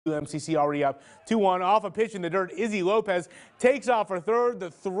MCC already up 2-1 off a pitch in the dirt. Izzy Lopez takes off for third.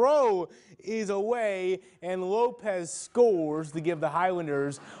 The throw is away, and Lopez scores to give the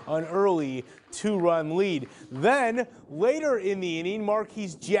Highlanders an early 2-run lead. Then later in the inning,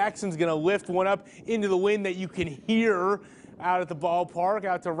 Marquise Jackson's going to lift one up into the wind that you can hear out at the ballpark,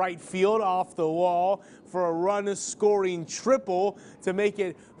 out to right field off the wall for a run-scoring triple to make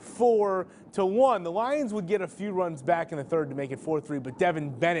it 4-1. The Lions would get a few runs back in the third to make it 4-3, but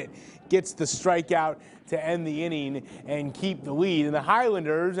Devin Bennett gets the strikeout to end the inning and keep the lead. And the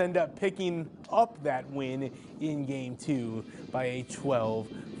Highlanders end up picking up that win in Game 2 by a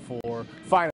 12-4 final.